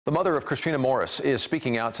The mother of Christina Morris is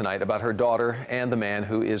speaking out tonight about her daughter and the man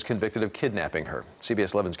who is convicted of kidnapping her.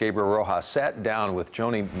 CBS 11's Gabriel Rojas sat down with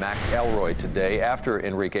Joni McElroy today after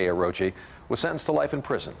Enrique Arochi was sentenced to life in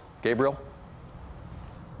prison. Gabriel?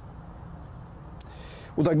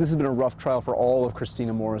 Well, Doug, this has been a rough trial for all of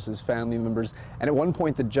Christina Morris's family members, and at one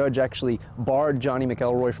point the judge actually barred Joni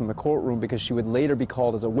McElroy from the courtroom because she would later be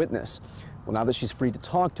called as a witness. Well, now that she's free to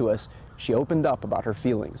talk to us, she opened up about her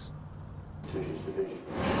feelings.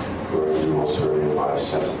 Where you will serve a life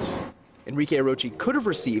sentence. Enrique Arochi could have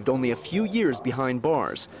received only a few years behind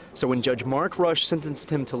bars, so when Judge Mark Rush sentenced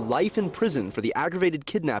him to life in prison for the aggravated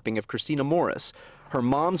kidnapping of Christina Morris, her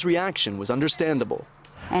mom's reaction was understandable.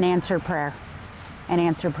 An answered prayer. An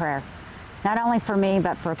answered prayer. Not only for me,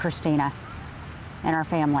 but for Christina and our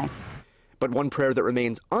family. But one prayer that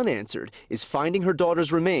remains unanswered is finding her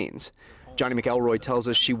daughter's remains. Joni McElroy tells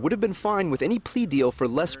us she would have been fine with any plea deal for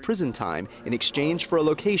less prison time in exchange for a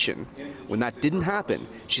location. When that didn't happen,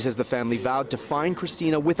 she says the family vowed to find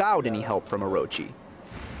Christina without any help from Arochi.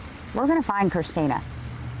 We're going to find Christina.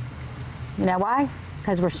 You know why?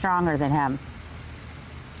 Because we're stronger than him.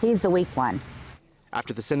 He's the weak one.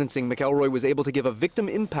 After the sentencing, McElroy was able to give a victim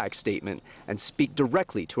impact statement and speak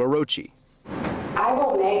directly to Arochi. I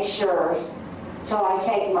will make sure till I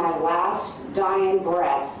take my last dying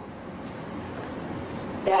breath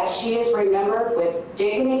that she is remembered with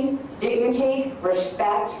dignity,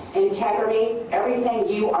 respect, integrity, everything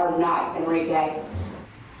you are not, Enrique.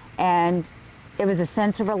 And it was a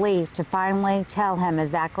sense of relief to finally tell him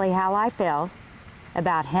exactly how I feel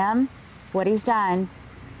about him, what he's done,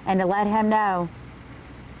 and to let him know,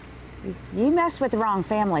 you messed with the wrong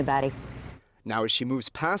family, buddy. Now, as she moves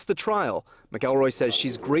past the trial, McElroy says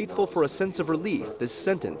she's grateful for a sense of relief this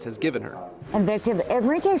sentence has given her. And Victor,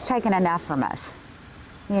 Enrique's taken enough from us.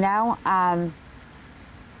 You know,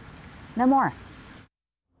 no more.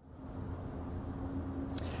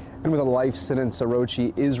 And with a life sentence,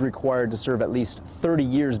 Arochi is required to serve at least 30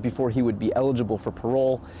 years before he would be eligible for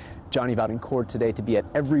parole. Joni vowed in court today to be at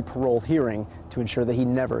every parole hearing to ensure that he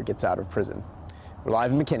never gets out of prison. We're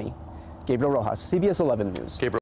live in McKinney. Gabriel Rojas, CBS 11 News.